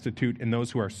the destitute and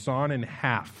those who are sawn in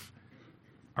half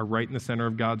are right in the center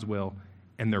of God's will,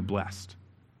 and they're blessed.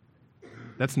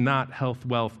 That's not health,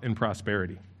 wealth, and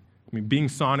prosperity. Being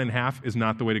sawn in half is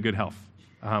not the way to good health.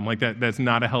 That's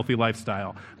not a healthy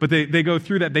lifestyle. But they go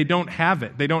through that. They don't have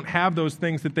it. They don't have those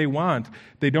things that they want.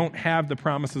 They don't have the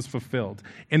promises fulfilled.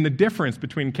 And the difference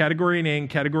between category A and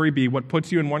category B, what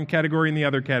puts you in one category and the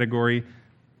other category,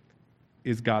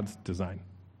 is God's design,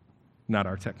 not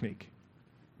our technique.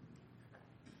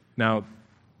 Now,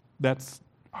 that's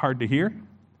hard to hear,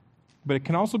 but it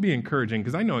can also be encouraging,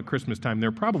 because I know at Christmas time there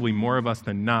are probably more of us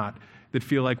than not that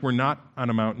feel like we're not on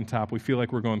a mountaintop. We feel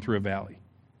like we're going through a valley.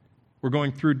 We're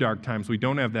going through dark times. We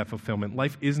don't have that fulfillment.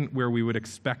 Life isn't where we would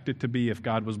expect it to be if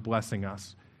God was blessing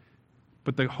us.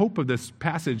 But the hope of this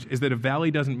passage is that a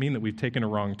valley doesn't mean that we've taken a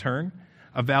wrong turn.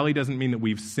 A valley doesn't mean that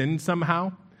we've sinned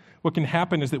somehow. What can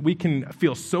happen is that we can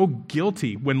feel so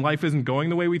guilty when life isn't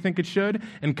going the way we think it should,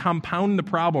 and compound the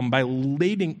problem by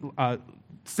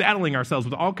saddling ourselves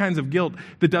with all kinds of guilt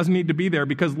that doesn't need to be there,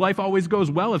 because life always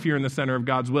goes well if you're in the center of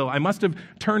God's will. I must have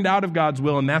turned out of God's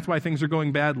will, and that's why things are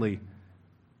going badly.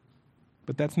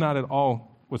 But that's not at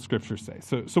all what Scripture says.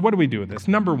 So what do we do with this?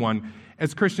 Number one,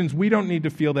 as Christians, we don't need to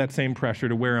feel that same pressure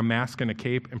to wear a mask and a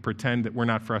cape and pretend that we're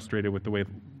not frustrated with the way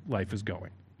life is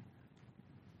going.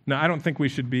 Now, I don't think we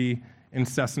should be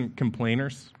incessant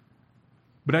complainers,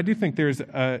 but I do think there's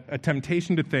a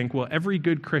temptation to think, well, every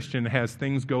good Christian has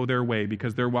things go their way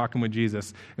because they're walking with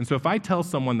Jesus. And so if I tell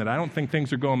someone that I don't think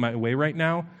things are going my way right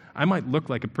now, I might look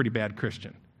like a pretty bad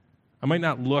Christian. I might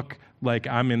not look like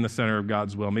I'm in the center of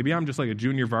God's will. Maybe I'm just like a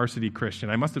junior varsity Christian.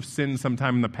 I must have sinned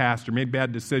sometime in the past or made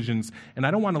bad decisions, and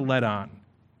I don't want to let on.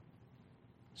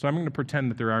 So I'm going to pretend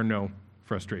that there are no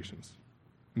frustrations,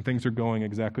 and things are going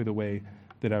exactly the way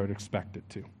that I would expect it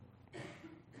to.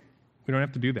 We don't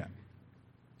have to do that.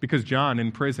 Because John,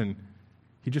 in prison,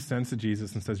 he just sends to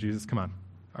Jesus and says, Jesus, come on.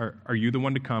 Are you the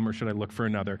one to come, or should I look for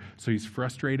another? So he's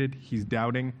frustrated, he's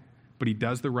doubting, but he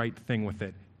does the right thing with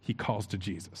it. He calls to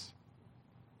Jesus.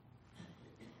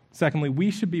 Secondly,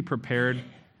 we should be prepared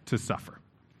to suffer.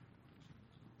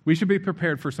 We should be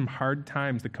prepared for some hard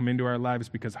times that come into our lives,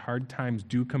 because hard times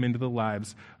do come into the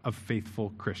lives of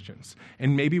faithful Christians.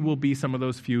 And maybe we'll be some of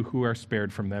those few who are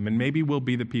spared from them. And maybe we'll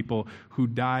be the people who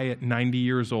die at 90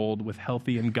 years old with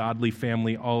healthy and godly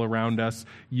family all around us,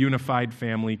 unified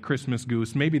family, Christmas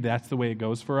goose. Maybe that's the way it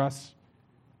goes for us.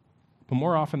 But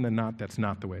more often than not, that's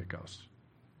not the way it goes.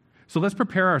 So let's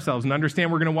prepare ourselves and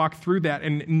understand we're going to walk through that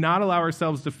and not allow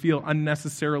ourselves to feel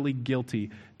unnecessarily guilty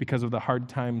because of the hard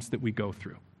times that we go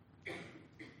through.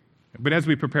 But as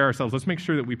we prepare ourselves, let's make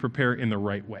sure that we prepare in the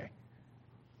right way.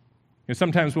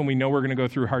 Sometimes when we know we're going to go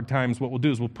through hard times, what we'll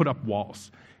do is we'll put up walls.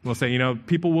 And we'll say,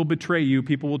 people will betray you,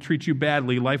 people will treat you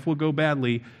badly, life will go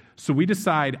badly. So we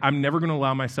decide, I'm never going to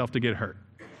allow myself to get hurt.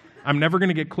 I'm never going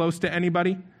to get close to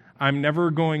anybody. I'm never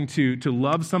going to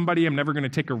love somebody. I'm never going to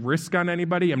take a risk on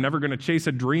anybody. I'm never going to chase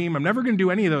a dream. I'm never going to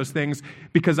do any of those things,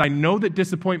 because I know that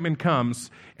disappointment comes,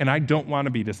 and I don't want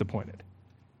to be disappointed.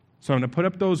 So I'm going to put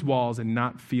up those walls and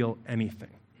not feel anything.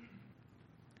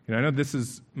 I know this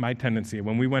is my tendency.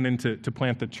 When we went in to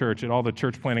plant the church, at all the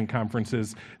church planting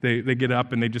conferences, they get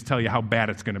up and they just tell you how bad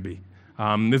it's going to be.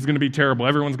 This is going to be terrible.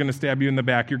 Everyone's going to stab you in the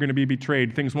back. You're going to be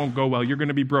betrayed. Things won't go well. You're going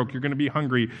to be broke. You're going to be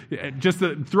hungry. Just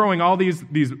throwing all these,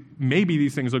 maybe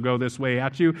these things will go this way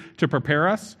at you to prepare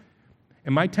us.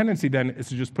 And my tendency then is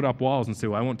to just put up walls and say,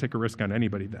 well, I won't take a risk on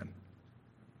anybody then.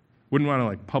 Wouldn't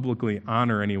want to publicly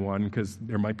honor anyone because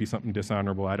there might be something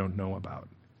dishonorable I don't know about.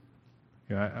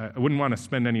 I wouldn't want to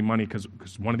spend any money because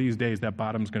one of these days that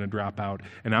bottom's going to drop out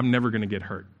and I'm never going to get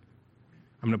hurt.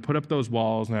 I'm going to put up those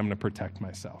walls and I'm going to protect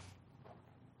myself.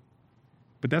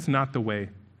 But that's not the way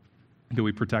that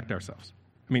we protect ourselves.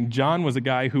 John was a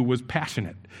guy who was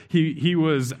passionate. He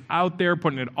was out there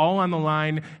putting it all on the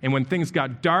line, and when things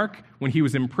got dark, when he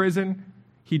was in prison,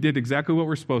 he did exactly what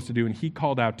we're supposed to do, and he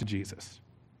called out to Jesus.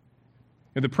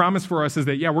 And the promise for us is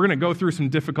that, we're going to go through some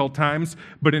difficult times,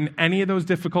 but in any of those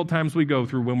difficult times we go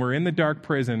through, when we're in the dark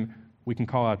prison, we can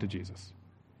call out to Jesus.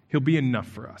 He'll be enough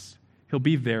for us. He'll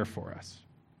be there for us.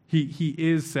 He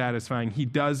is satisfying. He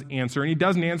does answer, and he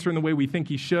doesn't answer in the way we think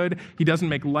he should. He doesn't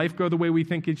make life go the way we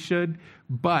think it should,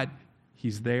 but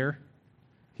he's there.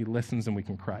 He listens, and we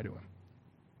can cry to him.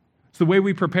 So the way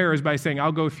we prepare is by saying,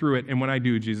 I'll go through it, and when I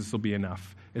do, Jesus will be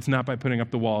enough. It's not by putting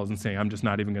up the walls and saying, I'm just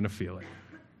not even going to feel it,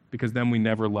 because then we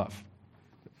never love.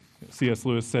 C.S.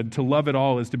 Lewis said, to love at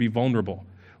all is to be vulnerable.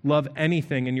 Love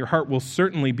anything, and your heart will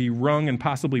certainly be wrung and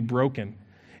possibly broken.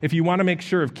 If you want to make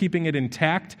sure of keeping it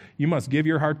intact, you must give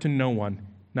your heart to no one,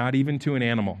 not even to an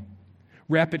animal.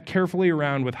 Wrap it carefully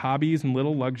around with hobbies and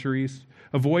little luxuries.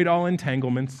 Avoid all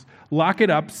entanglements. Lock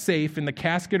it up safe in the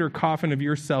casket or coffin of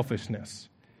your selfishness.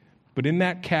 But in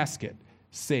that casket,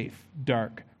 safe,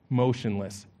 dark,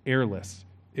 motionless, airless,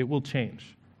 it will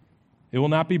change. It will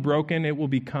not be broken. It will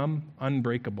become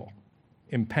unbreakable,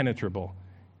 impenetrable,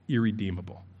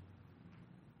 irredeemable.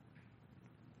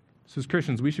 So as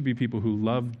Christians, we should be people who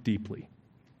love deeply,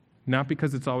 not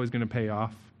because it's always going to pay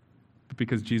off, but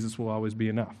because Jesus will always be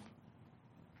enough.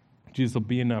 Jesus will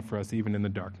be enough for us even in the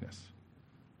darkness.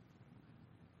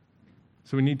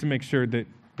 So we need to make sure that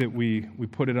we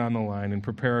put it on the line and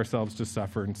prepare ourselves to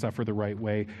suffer and suffer the right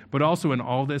way. But also in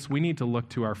all this, we need to look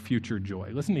to our future joy.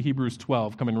 Listen to Hebrews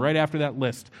 12, coming right after that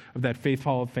list of that Faith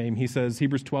Hall of Fame. He says,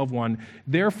 Hebrews 12:1,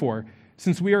 "Therefore,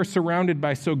 since we are surrounded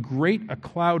by so great a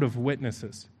cloud of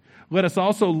witnesses, let us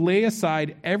also lay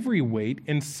aside every weight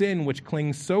and sin which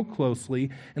clings so closely,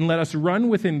 and let us run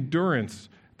with endurance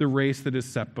the race that is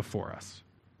set before us."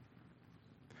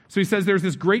 So he says there's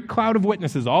this great cloud of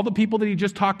witnesses, all the people that he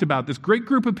just talked about, this great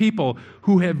group of people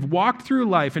who have walked through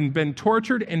life and been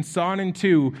tortured and sawn in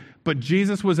two, but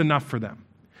Jesus was enough for them.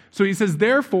 So he says,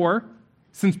 therefore,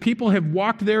 since people have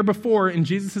walked there before and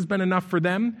Jesus has been enough for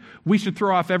them, we should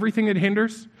throw off everything that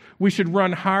hinders. We should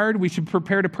run hard. We should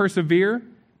prepare to persevere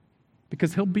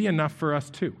because he'll be enough for us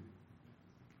too.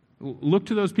 Look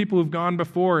to those people who've gone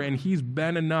before, and he's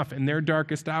been enough in their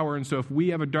darkest hour. And so if we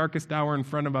have a darkest hour in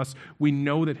front of us, we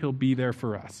know that he'll be there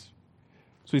for us.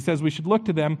 So he says we should look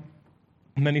to them.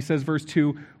 And then he says, verse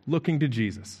 2, looking to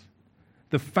Jesus,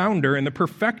 the founder and the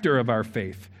perfecter of our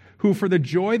faith, who for the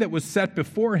joy that was set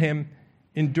before him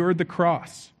endured the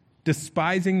cross,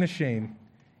 despising the shame,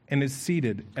 and is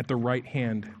seated at the right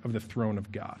hand of the throne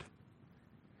of God.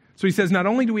 So he says, not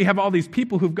only do we have all these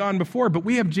people who've gone before, but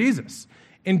we have Jesus.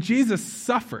 And Jesus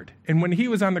suffered. And when he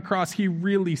was on the cross, he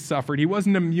really suffered. He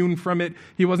wasn't immune from it.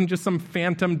 He wasn't just some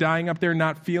phantom dying up there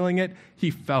not feeling it.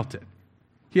 He felt it.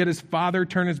 He had his Father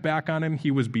turn his back on him. He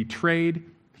was betrayed.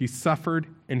 He suffered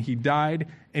and he died.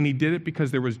 And he did it because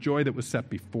there was joy that was set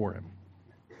before him.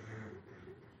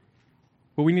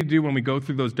 What we need to do when we go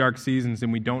through those dark seasons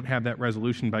and we don't have that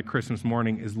resolution by Christmas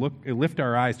morning is lift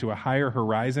our eyes to a higher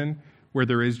horizon where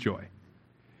there is joy.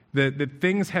 That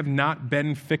things have not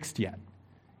been fixed yet.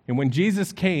 And when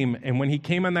Jesus came, and when he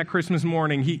came on that Christmas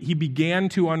morning, he began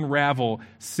to unravel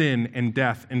sin and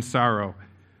death and sorrow.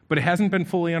 But it hasn't been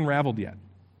fully unraveled yet.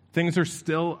 Things are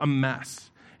still a mess.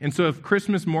 And so if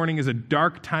Christmas morning is a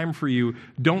dark time for you,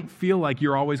 don't feel like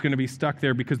you're always going to be stuck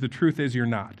there, because the truth is you're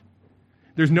not.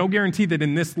 There's no guarantee that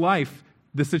in this life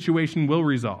the situation will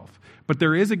resolve. But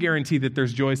there is a guarantee that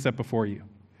there's joy set before you.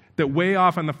 That way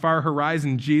off on the far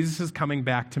horizon, Jesus is coming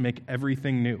back to make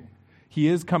everything new. He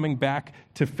is coming back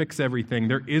to fix everything.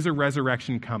 There is a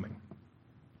resurrection coming.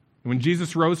 When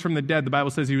Jesus rose from the dead, the Bible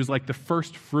says he was like the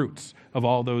first fruits of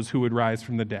all those who would rise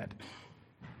from the dead.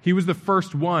 He was the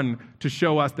first one to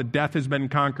show us that death has been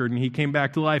conquered, and he came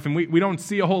back to life. And we don't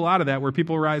see a whole lot of that where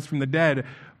people rise from the dead,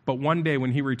 but one day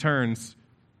when he returns,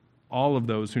 all of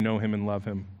those who know him and love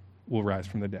him will rise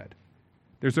from the dead.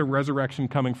 There's a resurrection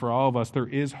coming for all of us. There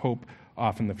is hope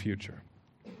off in the future.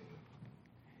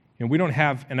 And we don't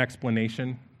have an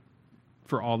explanation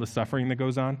for all the suffering that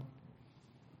goes on,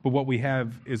 but what we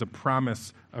have is a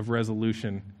promise of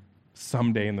resolution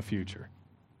someday in the future.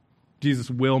 Jesus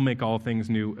will make all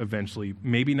things new eventually,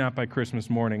 maybe not by Christmas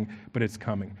morning, but it's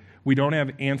coming. We don't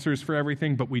have answers for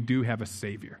everything, but we do have a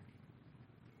Savior.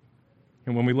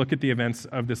 And when we look at the events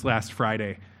of this last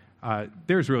Friday,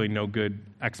 there's really no good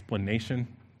explanation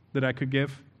that I could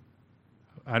give.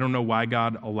 I don't know why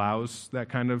God allows that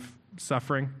kind of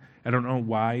suffering. I don't know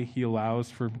why he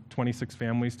allows for 26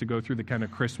 families to go through the kind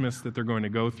of Christmas that they're going to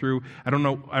go through. I don't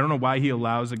know why he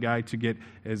allows a guy to get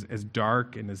as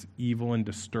dark and as evil and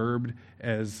disturbed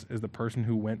as the person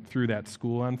who went through that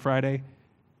school on Friday.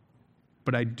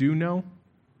 But I do know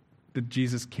that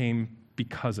Jesus came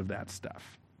because of that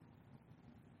stuff.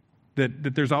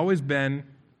 That there's always been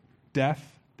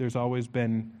death, there's always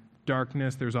been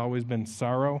darkness, there's always been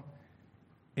sorrow,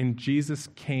 and Jesus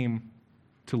came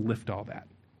to lift all that.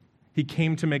 He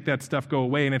came to make that stuff go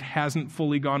away, and it hasn't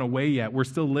fully gone away yet. We're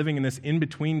still living in this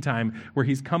in-between time where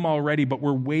he's come already, but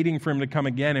we're waiting for him to come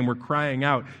again, and we're crying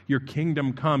out, your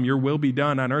kingdom come, your will be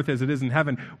done on earth as it is in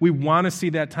heaven. We want to see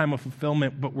that time of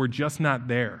fulfillment, but we're just not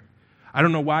there. I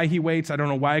don't know why he waits. I don't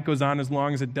know why it goes on as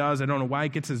long as it does. I don't know why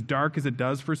it gets as dark as it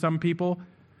does for some people,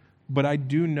 but I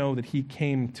do know that he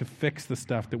came to fix the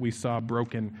stuff that we saw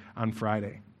broken on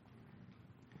Friday.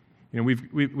 You know,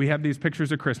 we have these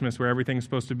pictures of Christmas where everything's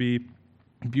supposed to be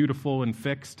beautiful and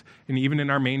fixed, and even in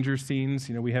our manger scenes,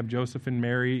 you know, we have Joseph and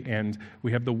Mary, and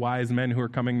we have the wise men who are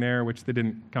coming there, which they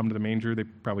didn't come to the manger. They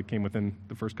probably came within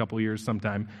the first couple of years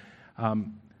sometime.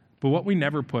 But what we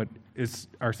never put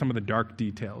are some of the dark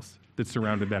details that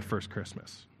surrounded that first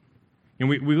Christmas. And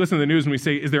we listen to the news and we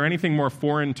say, is there anything more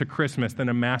foreign to Christmas than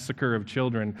a massacre of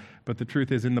children? But the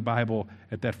truth is, in the Bible,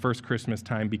 at that first Christmas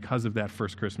time, because of that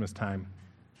first Christmas time,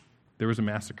 there was a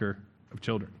massacre of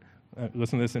children.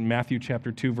 Listen to this in Matthew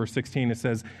chapter 2, verse 16. It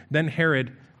says, then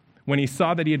Herod, when he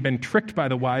saw that he had been tricked by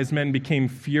the wise men, became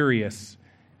furious,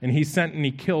 and he sent and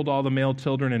he killed all the male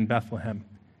children in Bethlehem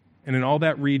and in all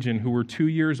that region who were 2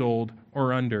 years old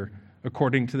or under,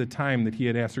 according to the time that he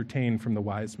had ascertained from the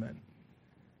wise men.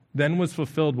 Then was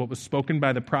fulfilled what was spoken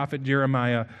by the prophet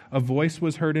Jeremiah. A voice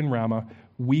was heard in Ramah,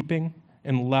 weeping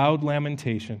and loud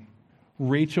lamentation,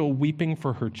 Rachel weeping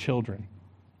for her children.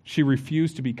 She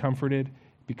refused to be comforted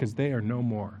because they are no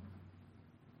more.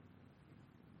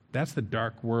 That's the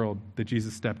dark world that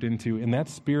Jesus stepped into, and that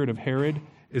spirit of Herod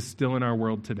is still in our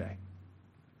world today.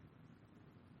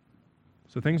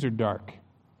 So things are dark,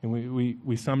 and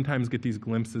we sometimes get these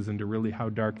glimpses into really how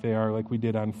dark they are, like we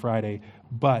did on Friday.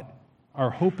 But our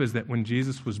hope is that when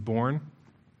Jesus was born,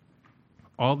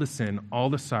 all the sin, all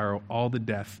the sorrow, all the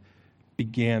death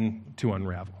began to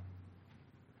unravel.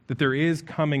 That there is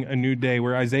coming a new day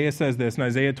where Isaiah says this, in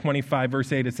Isaiah 25,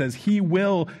 verse 8, it says, He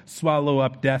will swallow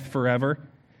up death forever,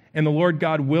 and the Lord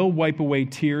God will wipe away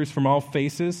tears from all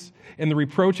faces, and the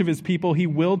reproach of his people he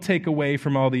will take away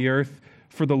from all the earth,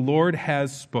 for the Lord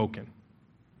has spoken.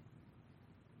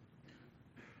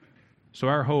 So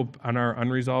our hope on our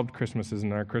unresolved Christmases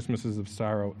and our Christmases of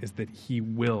sorrow is that he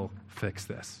will fix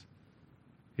this.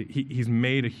 He's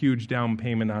made a huge down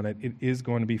payment on it. It is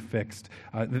going to be fixed.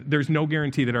 There's no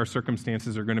guarantee that our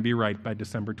circumstances are going to be right by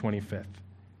December 25th.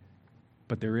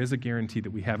 But there is a guarantee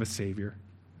that we have a Savior.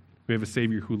 We have a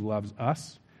Savior who loves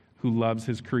us, who loves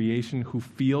his creation, who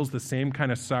feels the same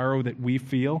kind of sorrow that we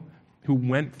feel, who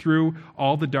went through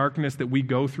all the darkness that we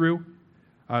go through,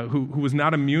 who was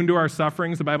not immune to our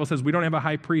sufferings. The Bible says we don't have a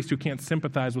high priest who can't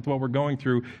sympathize with what we're going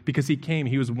through because he came.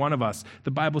 He was one of us.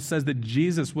 The Bible says that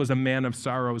Jesus was a man of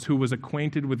sorrows who was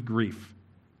acquainted with grief.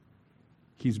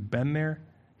 He's been there.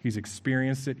 He's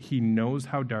experienced it. He knows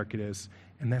how dark it is,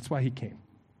 and that's why he came.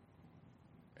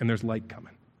 And there's light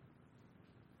coming.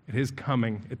 It is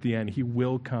coming at the end. He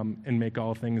will come and make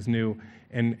all things new.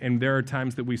 And there are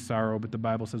times that we sorrow, but the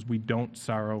Bible says we don't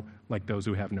sorrow like those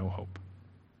who have no hope.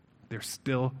 There's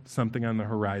still something on the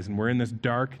horizon. We're in this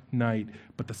dark night,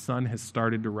 but the sun has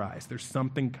started to rise. There's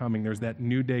something coming. There's that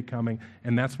new day coming,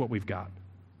 and that's what we've got.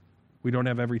 We don't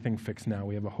have everything fixed now.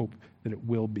 We have a hope that it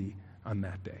will be on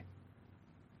that day.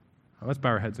 Now, let's bow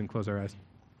our heads and close our eyes.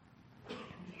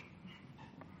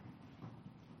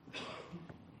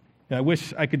 I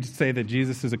wish I could say that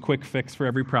Jesus is a quick fix for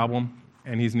every problem,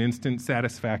 and he's an instant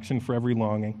satisfaction for every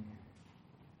longing.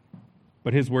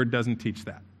 But his word doesn't teach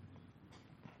that.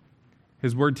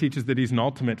 His word teaches that he's an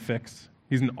ultimate fix.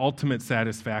 He's an ultimate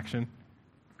satisfaction,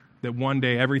 that one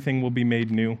day everything will be made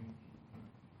new.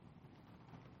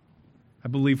 I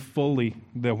believe fully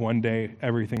that one day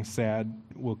everything sad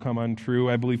will come untrue.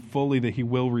 I believe fully that he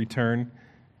will return,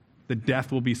 that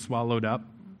death will be swallowed up.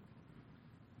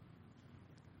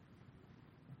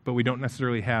 But we don't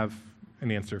necessarily have an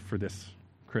answer for this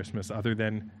Christmas other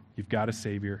than you've got a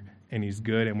Savior and he's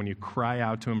good, and when you cry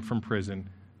out to him from prison,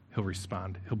 he'll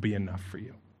respond. He'll be enough for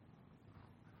you.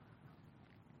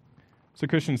 So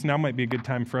Christians, now might be a good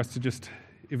time for us to just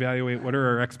evaluate what are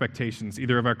our expectations,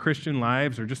 either of our Christian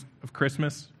lives or just of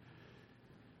Christmas.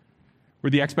 Were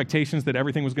the expectations that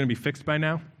everything was going to be fixed by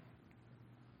now?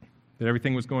 That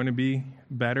everything was going to be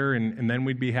better and then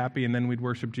we'd be happy and then we'd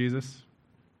worship Jesus?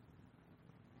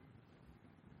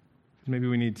 Maybe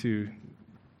we need to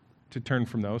turn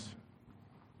from those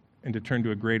and to turn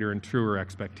to a greater and truer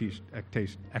expectation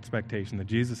that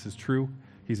Jesus is true,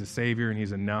 he's a Savior, and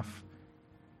he's enough,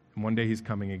 and one day he's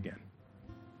coming again.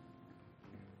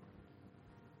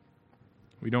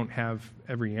 We don't have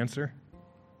every answer,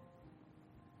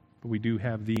 but we do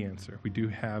have the answer. We do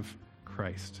have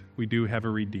Christ. We do have a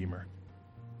Redeemer.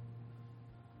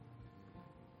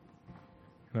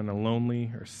 And on a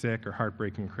lonely or sick or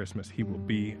heartbreaking Christmas, he will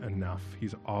be enough.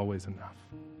 He's always enough.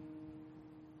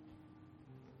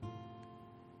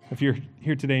 If you're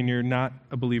here today and you're not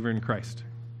a believer in Christ,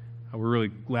 we're really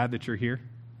glad that you're here.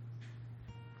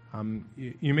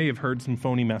 You may have heard some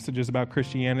phony messages about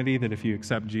Christianity, that if you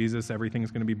accept Jesus, everything's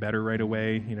going to be better right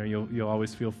away. You know, you'll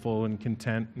always feel full and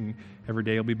content, and every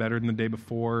day will be better than the day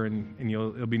before, and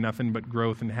it'll be nothing but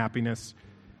growth and happiness.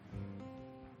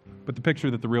 But the picture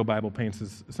that the real Bible paints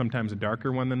is sometimes a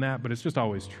darker one than that, but it's just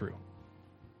always true.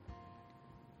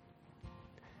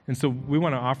 And so we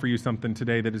want to offer you something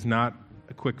today that is not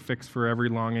a quick fix for every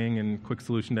longing and quick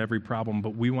solution to every problem,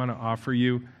 but we want to offer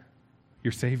you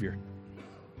your Savior.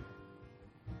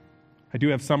 I do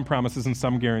have some promises and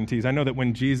some guarantees. I know that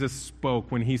when Jesus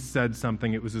spoke, when he said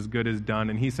something, it was as good as done.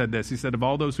 And he said this, he said, of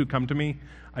all those who come to me,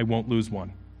 I won't lose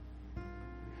one.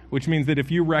 Which means that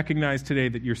if you recognize today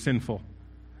that you're sinful,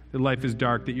 that life is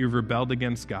dark, that you've rebelled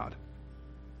against God,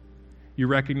 you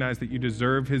recognize that you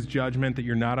deserve his judgment, that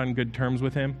you're not on good terms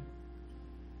with him,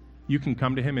 you can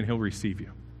come to him and he'll receive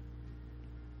you.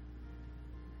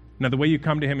 Now, the way you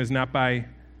come to him is not by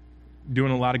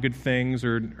doing a lot of good things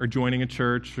or joining a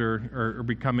church or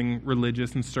becoming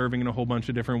religious and serving in a whole bunch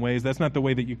of different ways. That's not the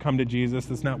way that you come to Jesus.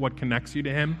 That's not what connects you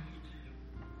to him.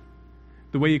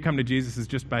 The way you come to Jesus is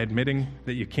just by admitting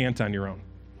that you can't on your own.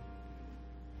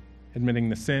 Admitting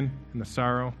the sin and the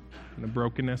sorrow and the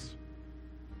brokenness.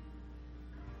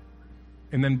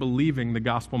 And then believing the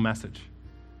gospel message.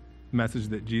 The message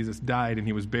that Jesus died and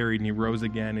he was buried and he rose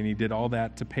again and he did all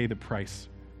that to pay the price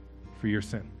for your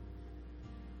sin.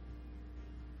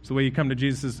 So the way you come to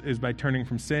Jesus is by turning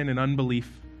from sin and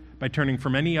unbelief, by turning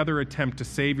from any other attempt to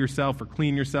save yourself or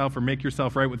clean yourself or make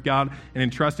yourself right with God, and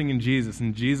entrusting in Jesus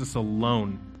and Jesus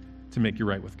alone to make you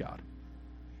right with God.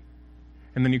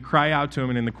 And then you cry out to him,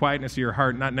 and in the quietness of your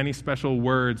heart, not in any special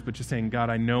words, but just saying, God,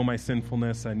 I know my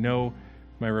sinfulness, I know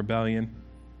my rebellion.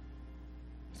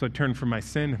 So I turn from my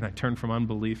sin and I turn from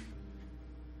unbelief.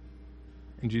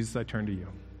 And Jesus, I turn to you.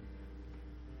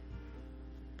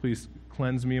 Please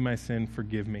cleanse me of my sin,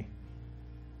 forgive me.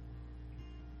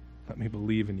 Let me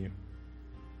believe in you.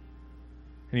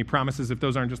 And he promises, if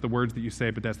those aren't just the words that you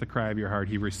say, but that's the cry of your heart,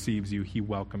 he receives you, he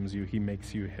welcomes you, he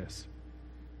makes you his.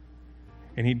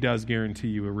 And he does guarantee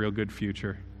you a real good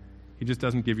future. He just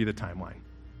doesn't give you the timeline.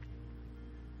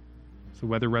 So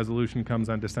whether resolution comes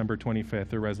on December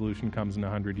 25th or resolution comes in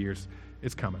 100 years,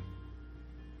 it's coming.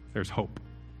 There's hope.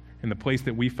 And the place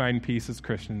that we find peace as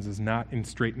Christians is not in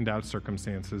straightened out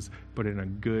circumstances, but in a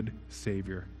good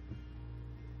Savior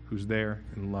who's there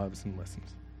and loves and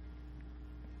listens.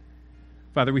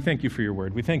 Father, we thank you for your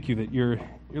word. We thank you that you're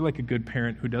like a good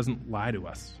parent who doesn't lie to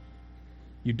us.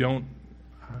 You don't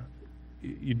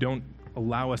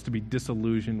allow us to be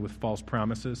disillusioned with false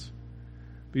promises.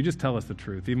 But you just tell us the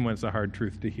truth, even when it's a hard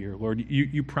truth to hear. Lord,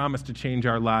 you promise to change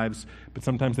our lives, but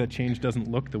sometimes that change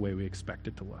doesn't look the way we expect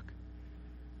it to look.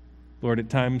 Lord,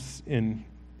 at times in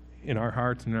our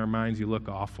hearts and in our minds, you look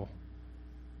awful.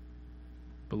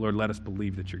 But Lord, let us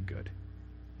believe that you're good.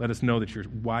 Let us know that you're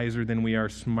wiser than we are,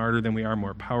 smarter than we are,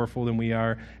 more powerful than we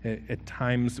are. At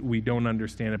times we don't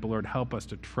understand it, but Lord, help us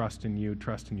to trust in you,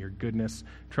 trust in your goodness,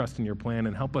 trust in your plan,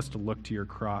 and help us to look to your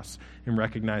cross and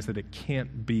recognize that it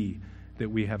can't be that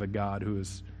we have a God who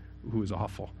is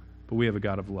awful, but we have a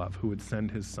God of love who would send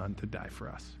his son to die for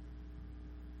us.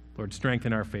 Lord,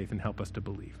 strengthen our faith and help us to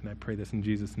believe. And I pray this in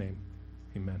Jesus' name.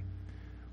 Amen.